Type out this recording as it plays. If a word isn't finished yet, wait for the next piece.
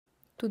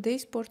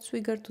Today's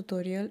PortSwigger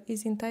tutorial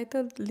is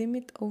entitled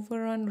Limit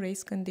Overrun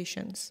Race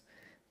Conditions.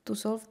 To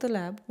solve the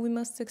lab, we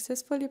must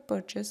successfully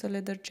purchase a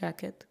leather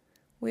jacket.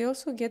 We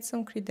also get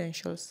some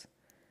credentials.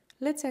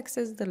 Let's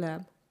access the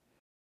lab.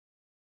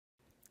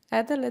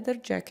 Add a leather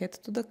jacket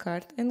to the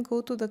cart and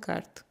go to the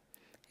cart.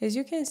 As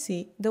you can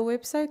see, the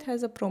website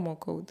has a promo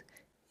code.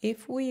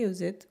 If we use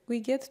it, we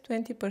get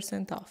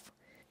 20% off.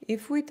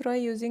 If we try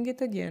using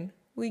it again,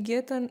 we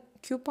get an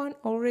coupon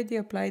already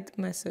applied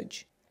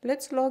message.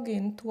 Let's log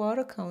in to our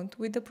account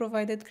with the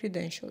provided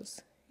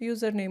credentials.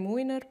 Username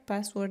winner,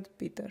 password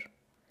Peter.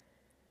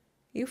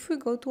 If we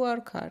go to our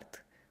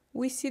cart,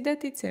 we see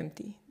that it's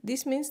empty.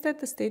 This means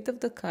that the state of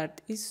the cart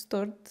is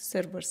stored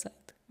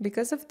server-side.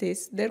 Because of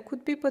this, there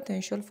could be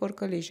potential for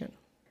collision.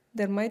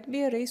 There might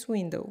be a race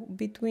window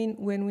between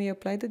when we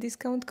apply the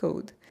discount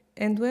code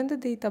and when the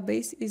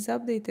database is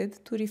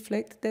updated to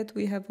reflect that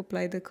we have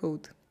applied the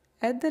code.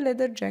 Add the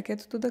leather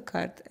jacket to the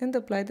cart and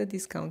apply the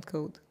discount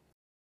code.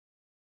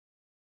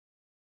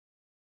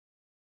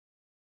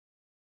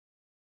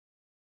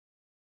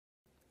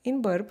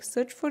 In Burp,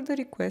 search for the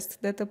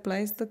request that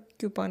applies the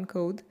coupon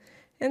code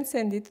and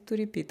send it to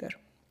Repeater.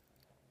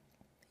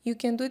 You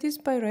can do this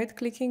by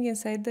right-clicking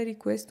inside the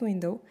request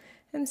window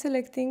and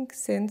selecting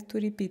Send to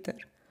Repeater,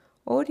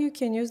 or you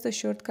can use the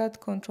shortcut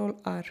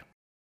Ctrl-R.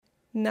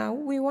 Now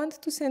we want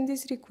to send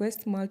this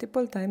request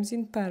multiple times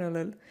in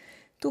parallel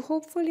to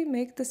hopefully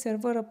make the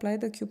server apply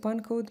the coupon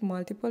code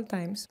multiple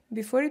times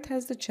before it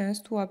has the chance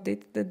to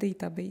update the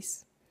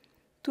database.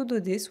 To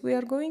do this, we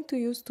are going to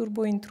use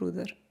Turbo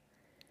Intruder.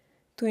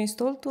 To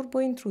install Turbo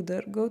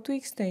Intruder, go to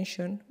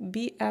Extension,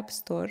 B App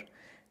Store,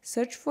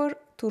 search for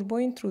Turbo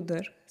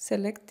Intruder,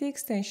 select the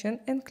extension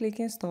and click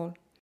Install.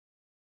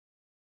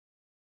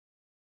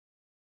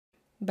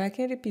 Back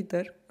in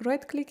Repeater,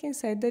 right-click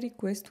inside the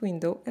request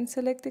window and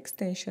select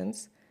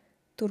Extensions,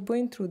 Turbo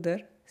Intruder,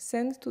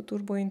 Send to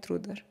Turbo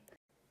Intruder.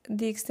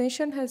 The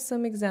extension has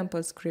some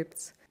example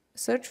scripts.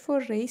 Search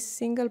for Race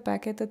Single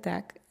Packet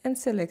Attack and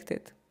select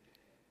it.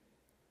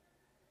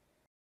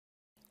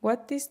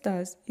 What this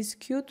does is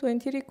queue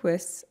 20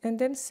 requests and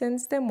then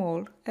sends them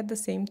all at the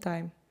same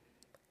time.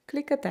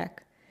 Click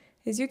Attack.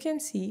 As you can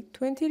see,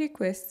 20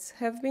 requests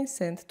have been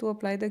sent to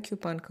apply the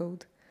coupon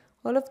code.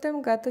 All of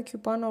them got a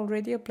coupon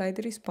already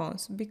applied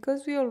response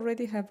because we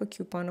already have a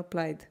coupon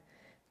applied.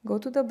 Go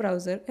to the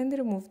browser and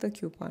remove the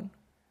coupon.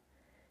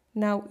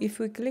 Now, if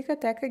we click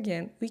Attack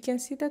again, we can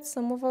see that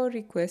some of our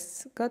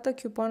requests got a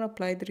coupon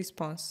applied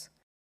response.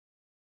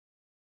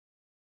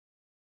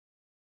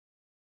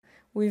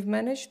 We've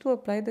managed to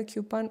apply the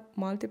coupon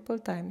multiple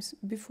times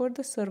before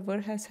the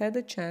server has had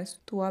a chance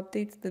to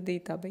update the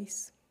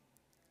database.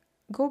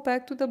 Go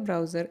back to the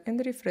browser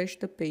and refresh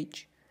the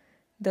page.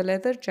 The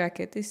leather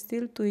jacket is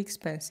still too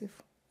expensive.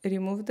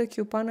 Remove the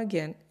coupon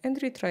again and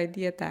retry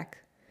the attack.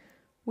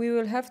 We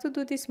will have to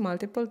do this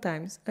multiple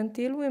times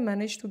until we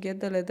manage to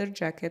get the leather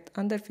jacket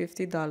under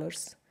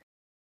 $50.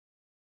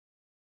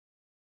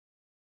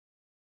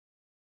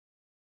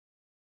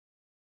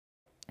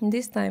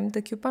 This time,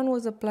 the coupon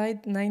was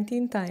applied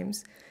 19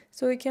 times,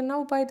 so we can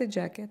now buy the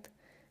jacket.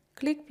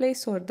 Click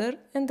Place Order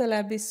and the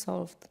lab is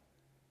solved.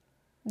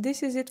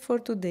 This is it for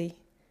today.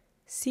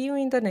 See you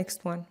in the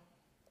next one.